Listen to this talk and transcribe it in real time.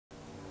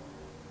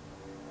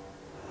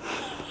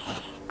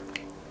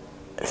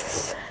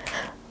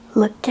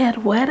Look at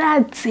what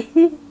I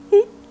did.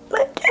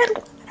 Look at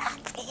what I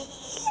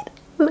did.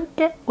 Look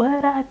at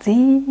what I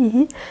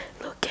did.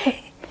 Look at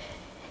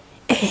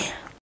it.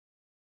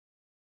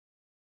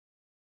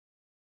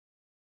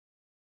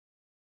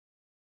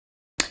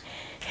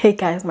 Hey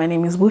guys, my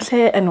name is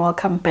Buhle and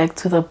welcome back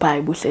to the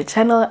By Buhle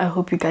channel. I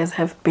hope you guys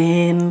have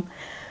been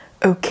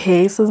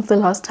okay since the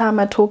last time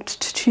I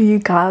talked to you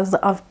guys.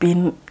 I've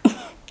been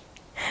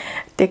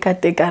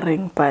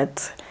teka-teka-ring,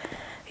 but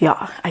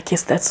yeah, I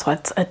guess that's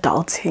what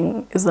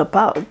adulting is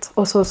about.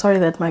 Also, sorry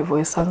that my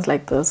voice sounds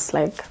like this.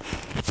 Like,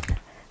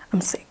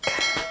 I'm sick.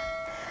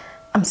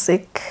 I'm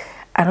sick.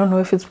 I don't know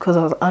if it's because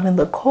I was out in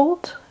the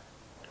cold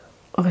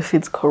or if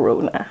it's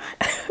corona,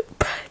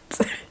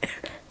 but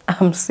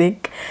I'm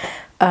sick.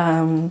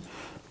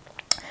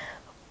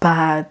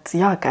 But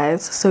yeah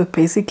guys, so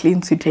basically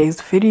in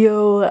today's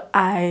video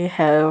I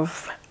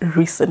have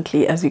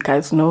recently, as you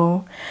guys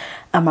know,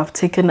 I've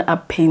taken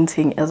up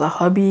painting as a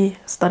hobby.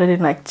 Started in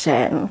like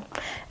Jan,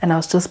 and I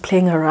was just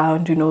playing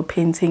around, you know,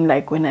 painting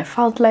like when I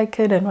felt like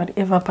it and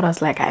whatever, but I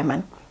was like, hey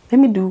man, let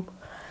me do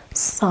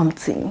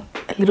something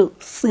a little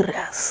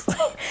serious.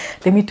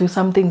 Let me do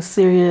something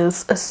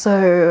serious.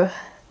 So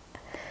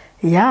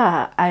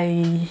yeah,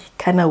 I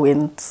kind of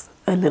went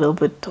a little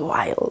bit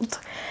wild,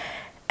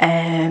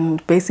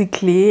 and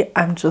basically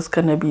I'm just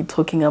gonna be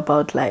talking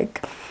about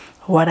like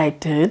what I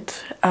did.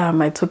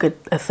 I took a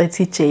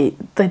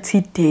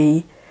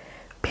 30-day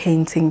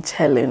painting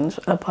challenge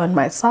upon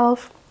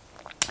myself,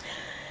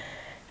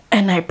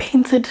 and I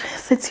painted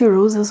 30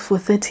 roses for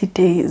 30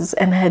 days,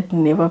 and I had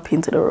never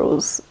painted a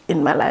rose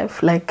in my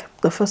life. Like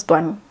the first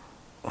one,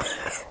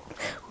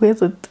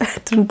 where's it? I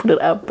didn't put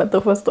it up, but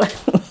the first one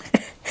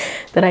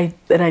that I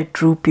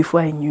drew before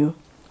I knew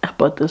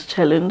about this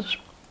challenge.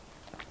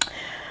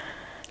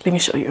 Let me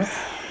show you.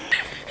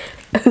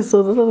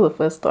 So this is the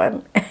first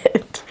one,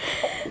 and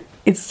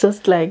it's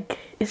just like,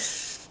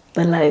 it's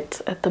the light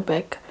at the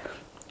back.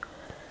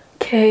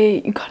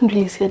 Okay, you can't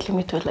really see it. Let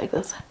me do it like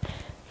this.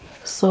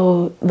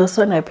 So this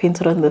one I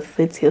painted on the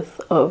 30th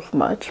of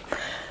March,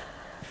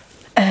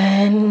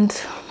 and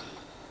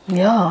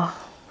yeah,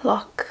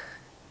 look,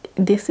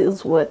 this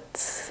is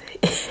what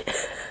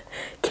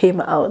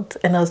came out,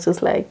 and I was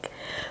just like,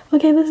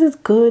 okay, this is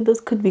good, this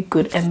could be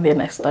good. And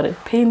then I started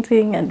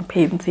painting and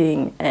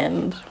painting,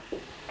 and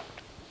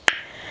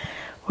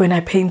when I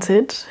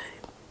painted,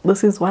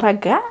 this is what I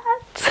got,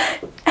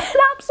 and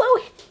I'm so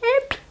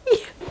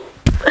happy.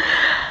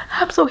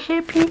 I'm so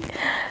happy.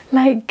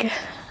 Like,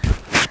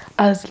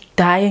 I was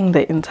dying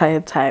the entire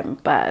time,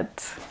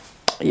 but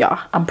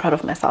yeah, I'm proud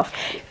of myself.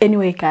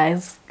 Anyway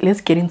guys,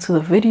 let's get into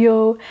the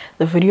video.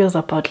 The video is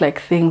about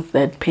like things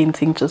that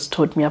painting just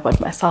taught me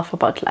about myself,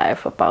 about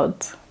life,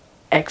 about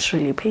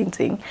actually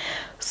painting.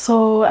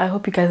 So I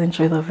hope you guys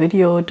enjoy the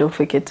video. Don't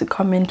forget to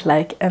comment,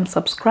 like and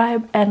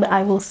subscribe, and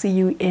I will see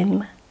you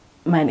in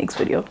my next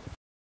video.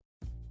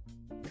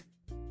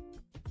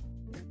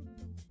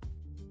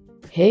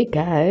 Hey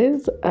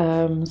guys,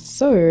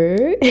 so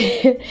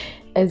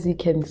as you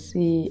can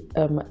see,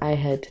 I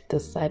had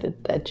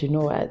decided that, you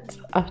know what,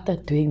 after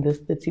doing this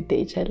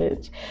 30-day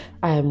challenge,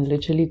 I am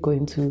literally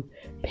going to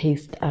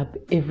paste up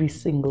every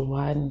single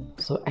one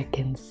so I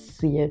can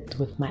see it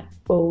with my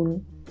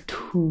own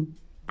two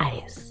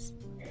eyes.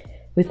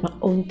 With my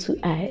own two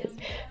eyes.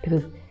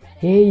 Because,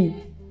 hey,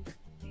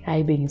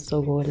 I being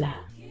Sogola,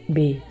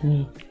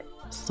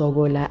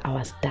 I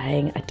was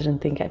dying. I didn't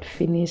think I'd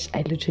finish.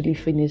 I literally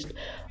finished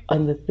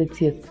on the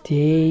 30th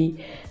day.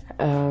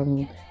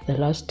 The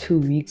last 2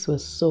 weeks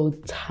was so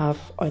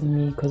tough on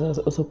me because I was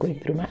also going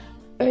through my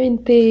own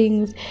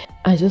things.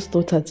 I just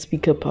thought I'd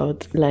speak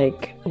about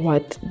like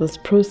what this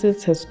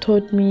process has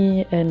taught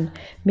me and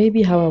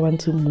maybe how I want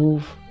to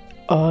move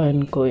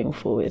on going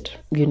forward,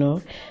 you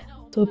know.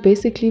 So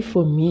basically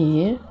for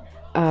me,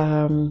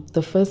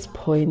 the first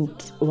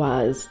point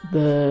was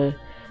the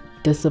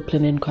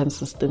discipline and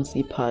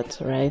consistency part,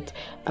 right?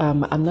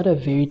 I'm not a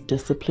very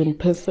disciplined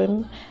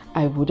person.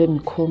 I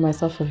wouldn't call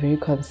myself a very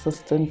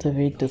consistent, a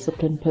very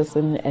disciplined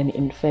person, and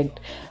in fact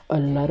a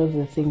lot of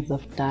the things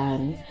I've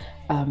done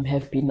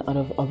have been out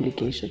of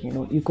obligation. You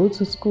know, you go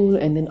to school,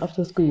 and then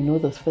after school, you know,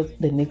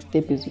 the next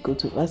step is you go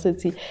to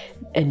varsity,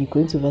 and you go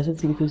into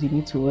varsity because you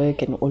need to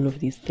work and all of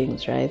these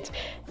things, right?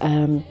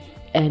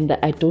 And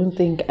I don't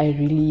think I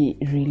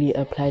really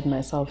applied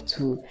myself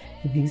to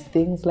these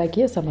things. Like,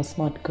 yes, I'm a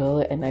smart girl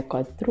and I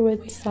got through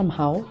it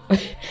somehow.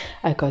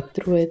 I got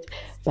through it,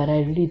 but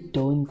I really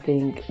don't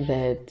think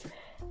that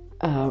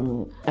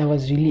I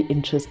was really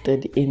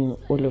interested in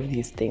all of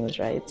these things,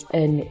 right?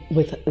 And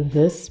with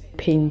this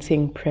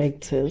painting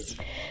practice,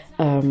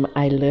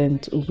 I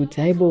learned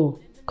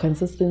Ubutaibo.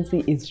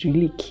 Consistency is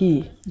really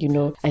key, you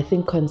know. I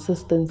think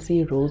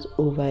consistency rolls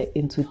over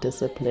into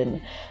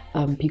discipline,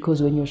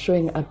 because when you're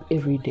showing up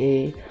every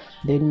day,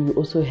 then you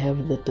also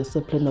have the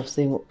discipline of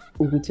saying,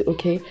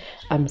 okay,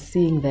 I'm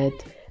seeing that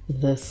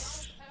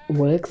this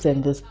works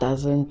and this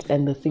doesn't,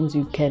 and the things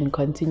you can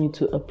continue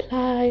to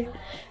apply,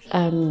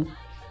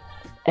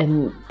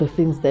 and the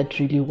things that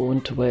really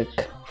won't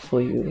work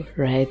for you,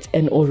 right?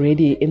 And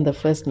already in the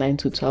first 9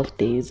 to 12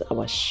 days, I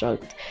was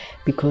shocked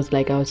because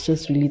like I was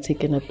just really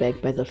taken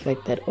aback by the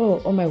fact that,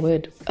 oh my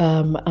word,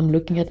 I'm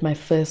looking at my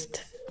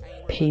first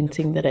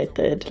painting that I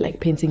did, like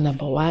painting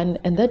number 1,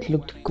 and that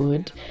looked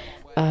good.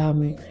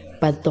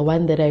 But the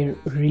one that I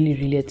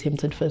really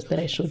attempted first, that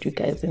I showed you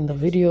guys in the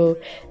video,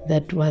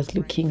 that was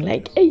looking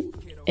like, hey,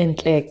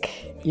 and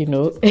like, you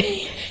know,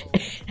 it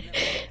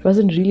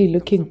wasn't really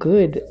looking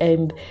good.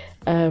 And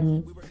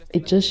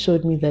it just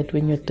showed me that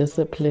when you're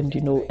disciplined, you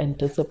know, and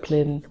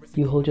discipline,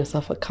 you hold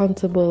yourself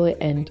accountable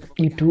and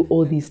you do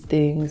all these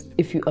things.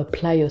 If you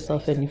apply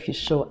yourself and if you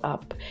show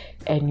up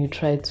and you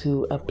try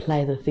to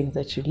apply the things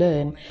that you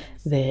learn,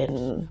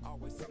 then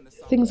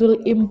things will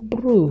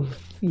improve,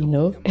 you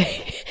know.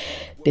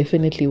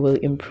 Definitely will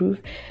improve.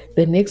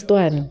 The next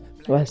one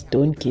was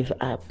don't give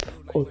up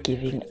or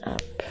giving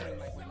up.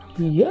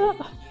 Yeah.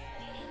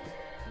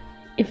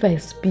 If I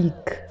speak,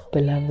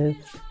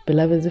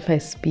 beloveds, if I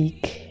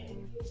speak,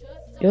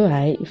 yo,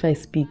 hi, if I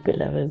speak,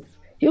 beloveds,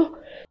 yo.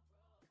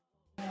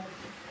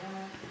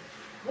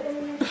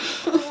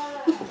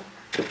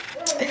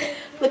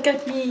 Look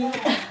at me.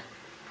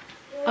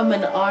 I'm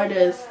an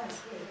artist.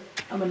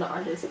 I'm an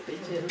artist,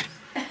 bitches.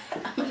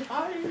 I'm an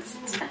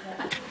artist.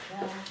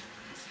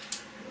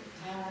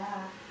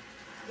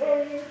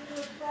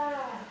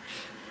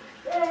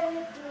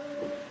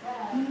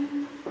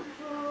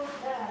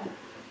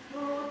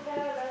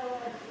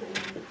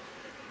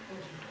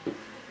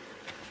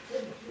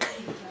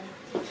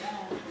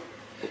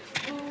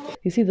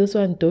 You see this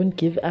one, don't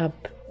give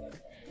up.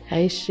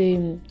 I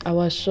shame. I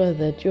was sure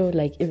that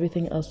like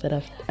everything else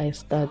that I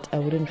start, I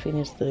wouldn't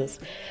finish this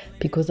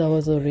because I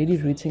was already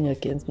rooting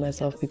against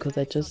myself because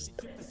I just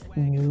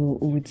knew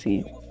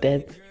Uti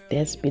that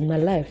that's been my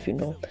life, you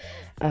know.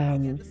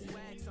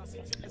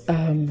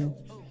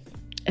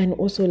 And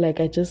also like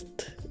I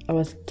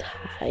was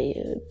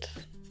tired,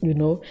 you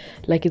know,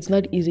 like it's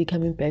not easy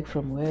coming back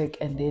from work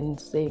and then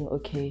saying,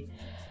 okay,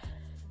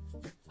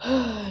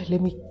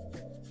 let me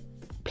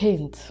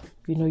paint.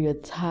 You know, you're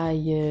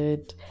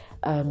tired.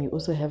 You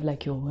also have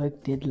like your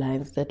work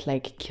deadlines that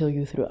like kill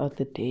you throughout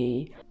the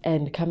day,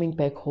 and coming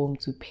back home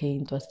to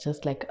paint was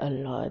just like a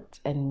lot.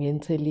 And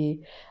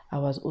mentally I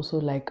was also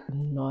like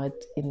not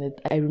in it.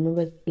 I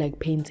remember like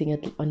painting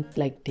it on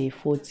like day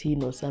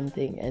 14 or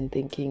something and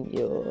thinking,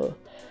 yo,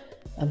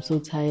 I'm so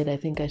tired, I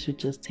think I should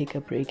just take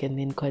a break and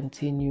then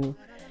continue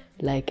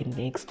like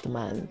next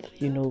month,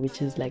 you know,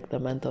 which is like the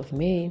month of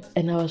May.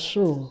 And I was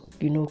sure,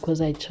 you know, because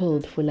I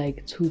chilled for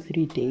like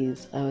 2-3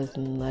 days, I was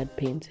not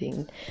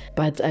painting.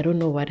 But I don't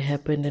know what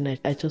happened, and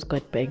I just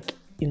got back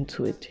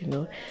into it, you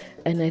know.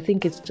 And I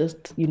think it's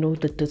just, you know,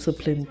 the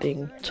discipline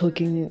thing,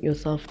 talking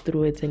yourself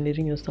through it and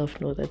letting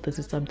yourself know that this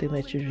is something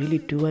that you really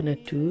do want to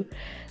do.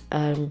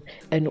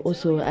 And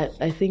also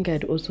I think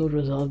I'd also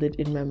resolved it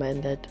in my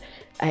mind that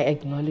I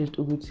acknowledged,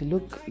 Uguti,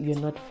 look, you're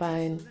not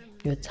fine,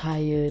 you're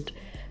tired,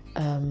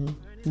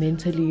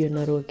 mentally you're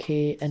not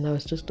okay. And I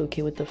was just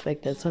okay with the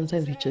fact that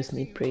sometimes we just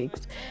need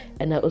breaks.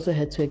 And I also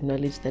had to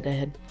acknowledge that I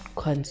had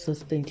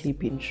consistently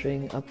been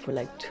showing up for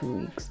like 2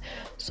 weeks.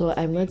 So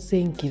I'm not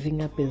saying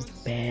giving up is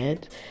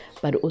bad,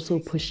 but also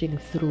pushing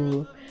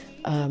through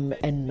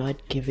and not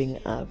giving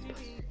up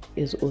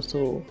is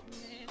also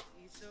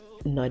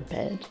not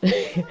bad.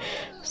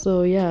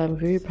 So yeah, I'm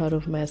very proud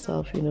of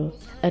myself, you know.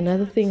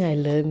 Another thing I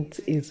learned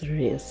is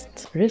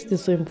rest. Rest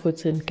is so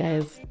important,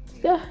 guys.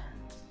 Yeah,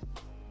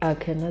 I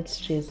cannot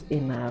stress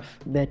enough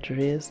that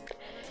rest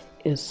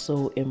is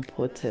so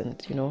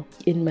important, you know.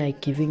 In my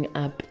giving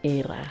up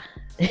era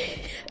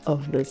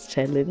of this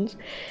challenge,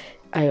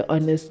 I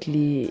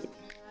honestly,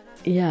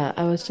 yeah,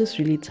 I was just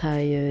really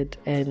tired.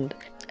 And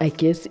I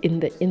guess in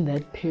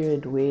that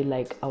period where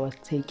like I was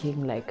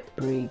taking like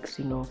breaks,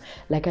 you know,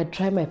 like I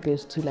try my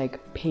best to like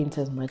paint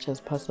as much as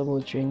possible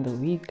during the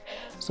week.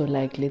 So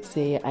like let's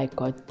say I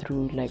got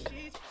through like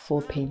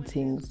 4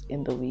 paintings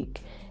in the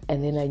week,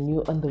 and then I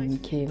knew on the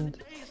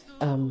weekend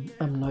I'm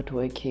not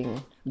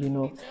working, you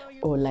know,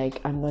 or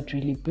like I'm not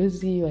really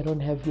busy, I don't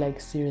have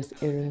like serious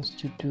errands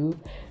to do,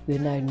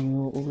 then I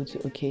knew,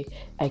 okay,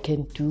 I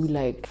can do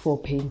like 4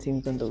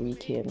 paintings on the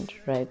weekend,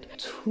 right?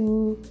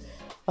 2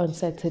 on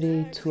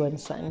Saturday, 2 on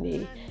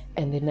Sunday,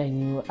 and then I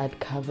knew I'd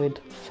covered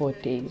 4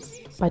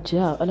 days. But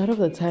yeah, a lot of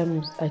the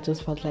times I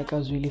just felt like I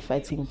was really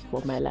fighting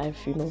for my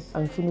life, you know.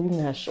 I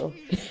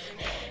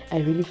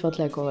really felt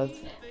like I was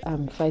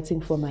fighting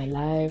for my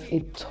life.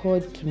 It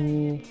taught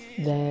me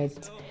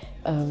that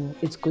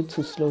it's good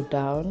to slow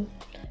down.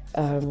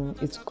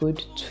 It's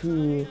good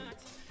to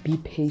be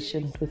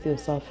patient with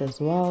yourself as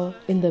well.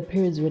 In the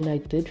periods when I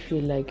did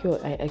feel like,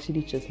 I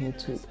actually just need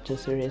to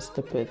just rest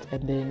a bit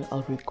and then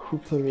I'll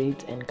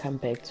recuperate and come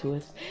back to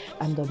it,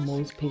 I'm the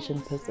most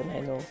patient person I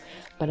know.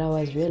 But I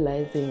was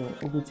realizing,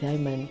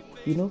 man,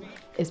 you know,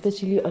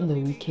 especially on the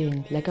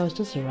weekend, like I was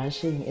just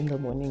rushing in the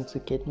morning to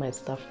get my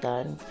stuff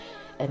done,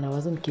 and I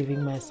wasn't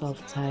giving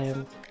myself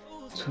time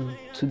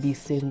to be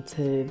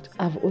centered.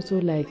 I've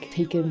also like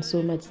taken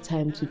so much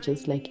time to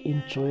just like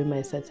enjoy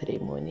my Saturday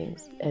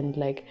mornings and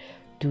like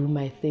do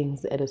my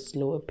things at a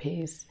slower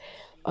pace.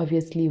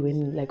 Obviously,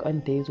 when like on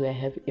days where I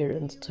have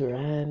errands to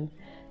run,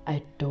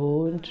 I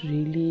don't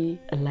really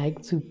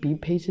like to be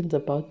patient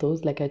about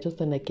those. Like I just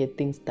want to get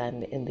things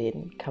done and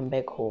then come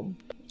back home.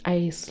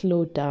 I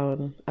slowed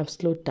down. I've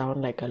slowed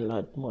down like a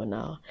lot more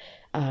now.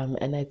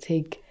 And I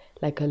take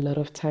like a lot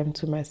of time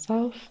to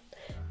myself.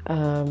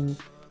 Um,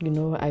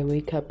 I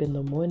wake up in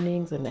the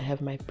mornings and I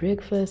have my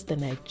breakfast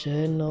and I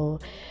journal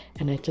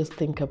and I just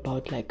think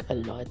about like a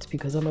lot,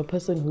 because I'm a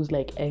person who's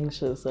like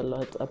anxious a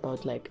lot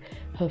about like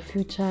her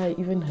future,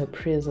 even her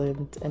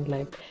present, and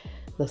like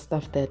the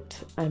stuff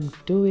that I'm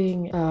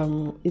doing.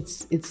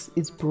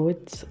 It's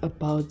brought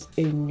about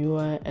a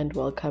newer and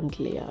welcomed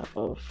layer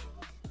of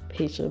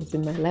patience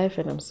in my life,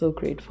 and I'm so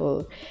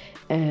grateful.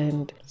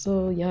 And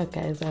so yeah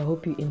guys, I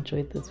hope you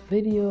enjoyed this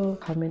video.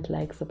 Comment,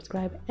 like,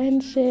 subscribe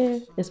and share.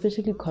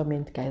 Especially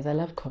comment, guys. I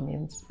love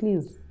comments.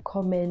 Please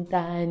comment,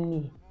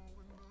 Annie.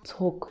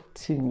 Talk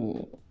to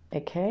me,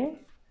 okay?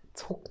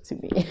 Talk to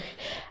me.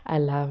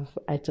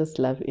 I just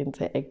love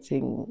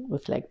interacting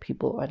with like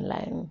people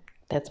online.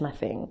 That's my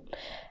thing.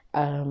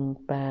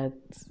 But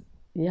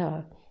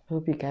yeah,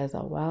 hope you guys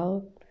are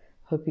well.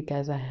 Hope you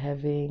guys are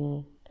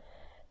having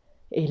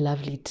a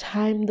lovely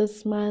time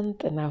this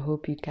month, and I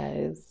hope you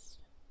guys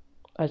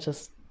are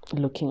just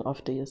looking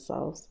after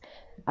yourselves.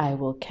 I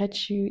will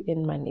catch you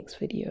in my next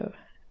video.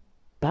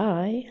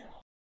 Bye.